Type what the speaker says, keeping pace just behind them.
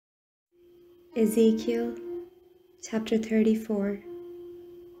Ezekiel chapter 34.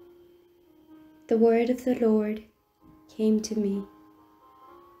 The word of the Lord came to me.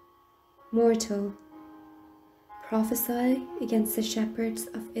 Mortal, prophesy against the shepherds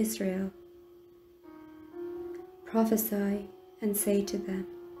of Israel. Prophesy and say to them,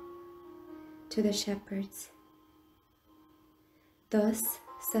 to the shepherds, Thus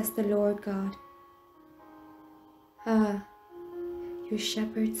says the Lord God, Ah, you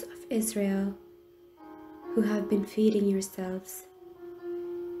shepherds of Israel, who have been feeding yourselves.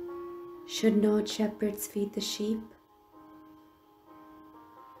 Should not shepherds feed the sheep?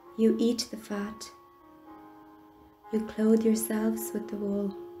 You eat the fat. You clothe yourselves with the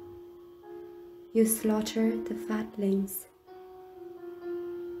wool. You slaughter the fatlings,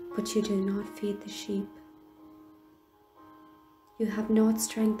 but you do not feed the sheep. You have not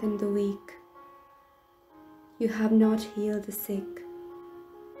strengthened the weak. You have not healed the sick.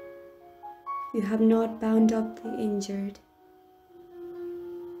 You have not bound up the injured.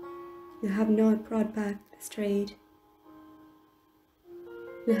 You have not brought back the strayed.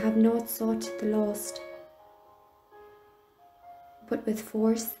 You have not sought the lost, but with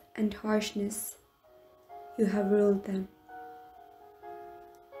force and harshness you have ruled them.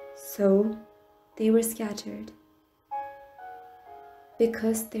 So they were scattered,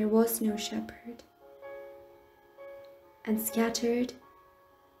 because there was no shepherd, and scattered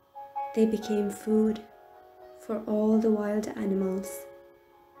they became food for all the wild animals.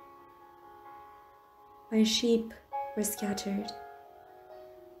 My sheep were scattered.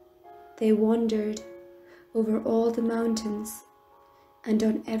 They wandered over all the mountains and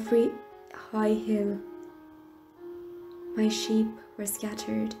on every high hill. My sheep were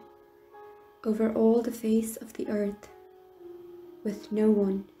scattered over all the face of the earth, with no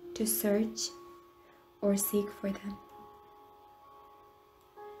one to search or seek for them.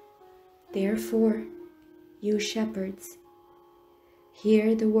 Therefore, you shepherds,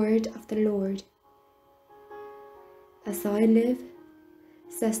 hear the word of the Lord. As I live,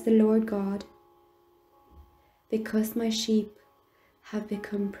 says the Lord God, because my sheep have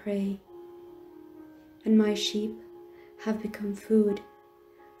become prey, and my sheep have become food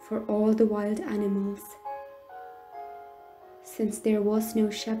for all the wild animals, since there was no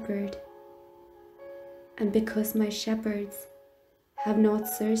shepherd, and because my shepherds have not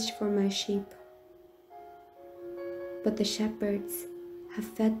searched for my sheep, but the shepherds have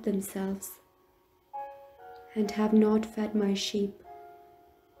fed themselves, and have not fed my sheep.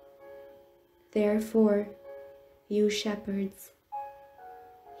 Therefore, you shepherds,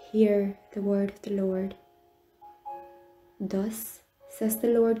 hear the word of the Lord. Thus says the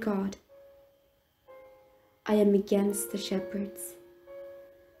Lord God, I am against the shepherds,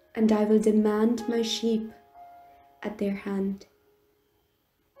 and I will demand my sheep at their hand,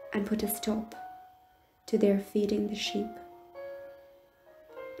 and put a stop to their feeding the sheep.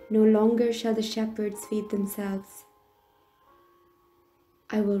 No longer shall the shepherds feed themselves.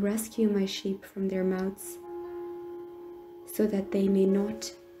 I will rescue my sheep from their mouths, so that they may not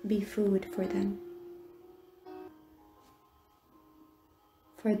be food for them.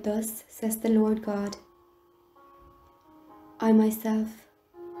 For thus says the Lord God, I myself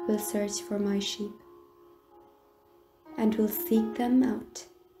will search for my sheep, and will seek them out,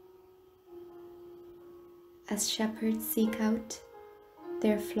 as shepherds seek out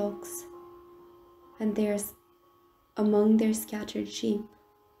their flocks and theirs among their scattered sheep.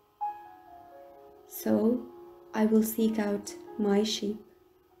 So I will seek out my sheep.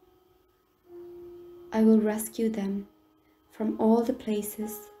 I will rescue them from all the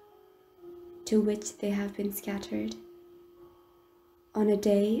places to which they have been scattered, on a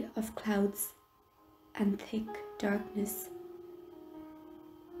day of clouds and thick darkness.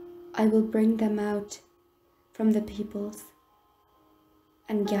 I will bring them out from the peoples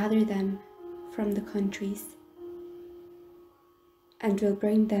and gather them from the countries, and will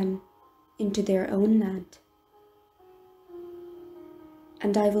bring them into their own land.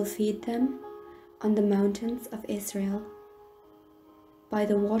 And I will feed them on the mountains of Israel, by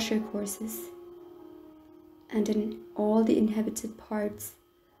the watercourses, and in all the inhabited parts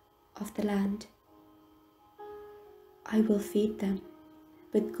of the land. I will feed them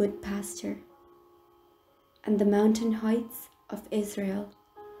with good pasture, and the mountain heights of Israel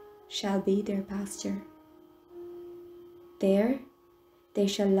shall be their pasture. There they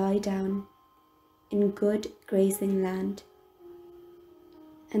shall lie down in good grazing land,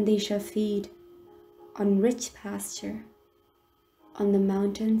 and they shall feed on rich pasture on the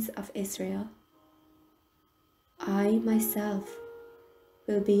mountains of Israel. I myself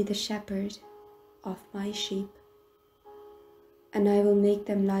will be the shepherd of my sheep, and I will make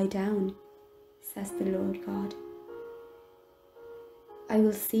them lie down says the Lord God. I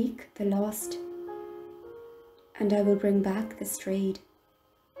will seek the lost, and I will bring back the strayed,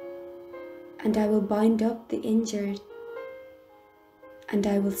 and I will bind up the injured, and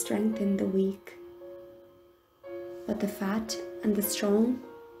I will strengthen the weak. But the fat and the strong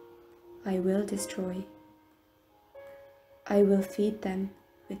I will destroy. I will feed them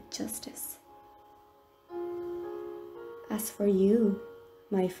with justice. As for you,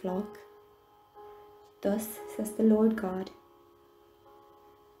 my flock, thus says the Lord God,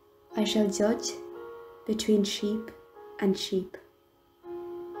 I shall judge between sheep and sheep,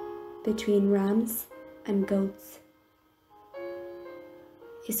 between rams and goats.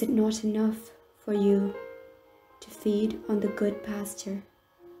 Is it not enough for you to feed on the good pasture?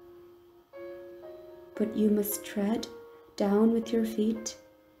 But you must tread down with your feet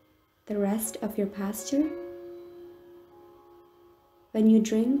the rest of your pasture? When you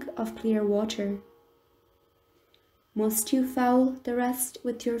drink of clear water, must you foul the rest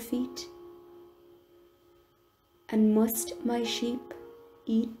with your feet? And must my sheep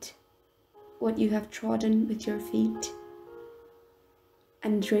eat what you have trodden with your feet,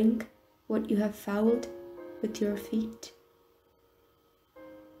 and drink what you have fouled with your feet?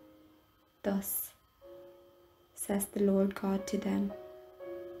 Thus says the Lord God to them,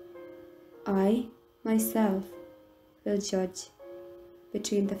 I myself will judge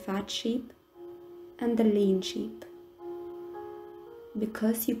between the fat sheep and the lean sheep.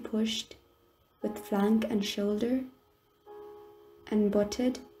 Because you pushed with flank and shoulder, and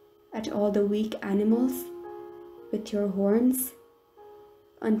butted at all the weak animals with your horns,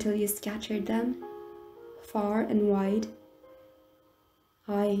 until you scattered them far and wide,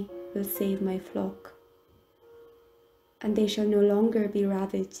 I will save my flock, and they shall no longer be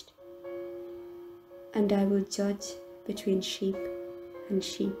ravaged, and I will judge between sheep and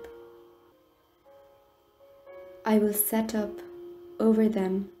sheep. I will set up over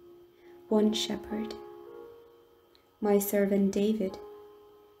them one shepherd, my servant David,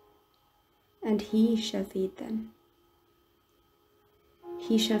 and he shall feed them.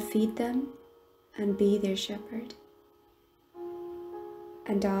 He shall feed them and be their shepherd.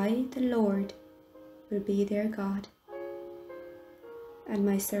 And I, the Lord, will be their God, and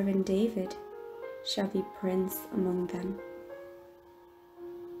my servant David shall be prince among them.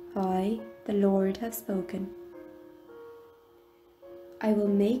 I, the Lord, have spoken. I will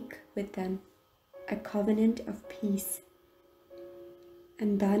make with them a covenant of peace,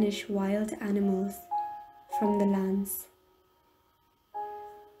 and banish wild animals from the lands,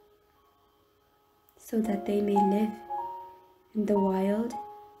 so that they may live in the wild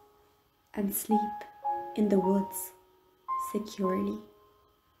and sleep in the woods securely.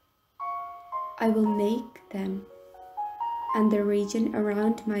 I will make them and the region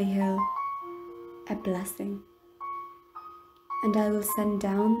around my hill a blessing, and I will send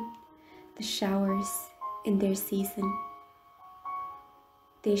down the showers in their season.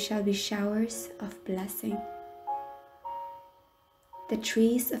 They shall be showers of blessing. The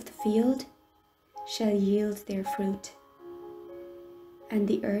trees of the field shall yield their fruit, and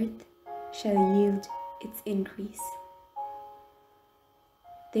the earth shall yield its increase.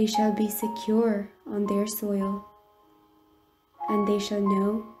 They shall be secure on their soil, and they shall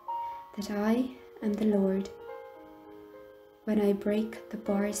know that I am the Lord, when I break the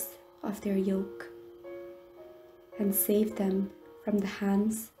bars of their yoke, and save them from the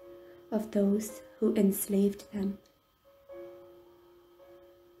hands of those who enslaved them.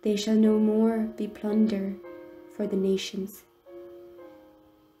 They shall no more be plunder for the nations,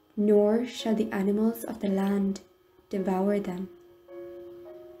 nor shall the animals of the land devour them.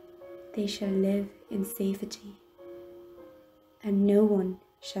 They shall live in safety, and no one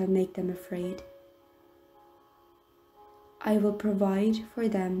shall make them afraid. I will provide for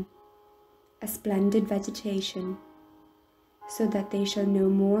them a splendid vegetation, so that they shall no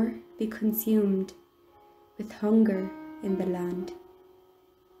more be consumed with hunger in the land,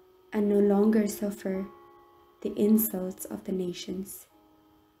 and no longer suffer the insults of the nations.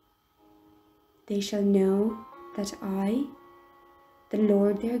 They shall know that I, the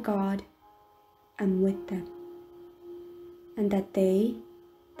Lord their God, am with them, and that they,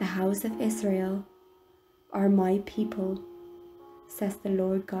 the house of Israel, are my people, says the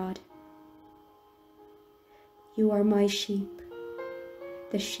Lord God. You are my sheep,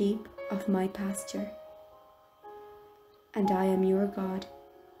 the sheep of my pasture, and I am your God,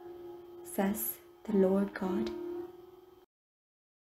 says the Lord God.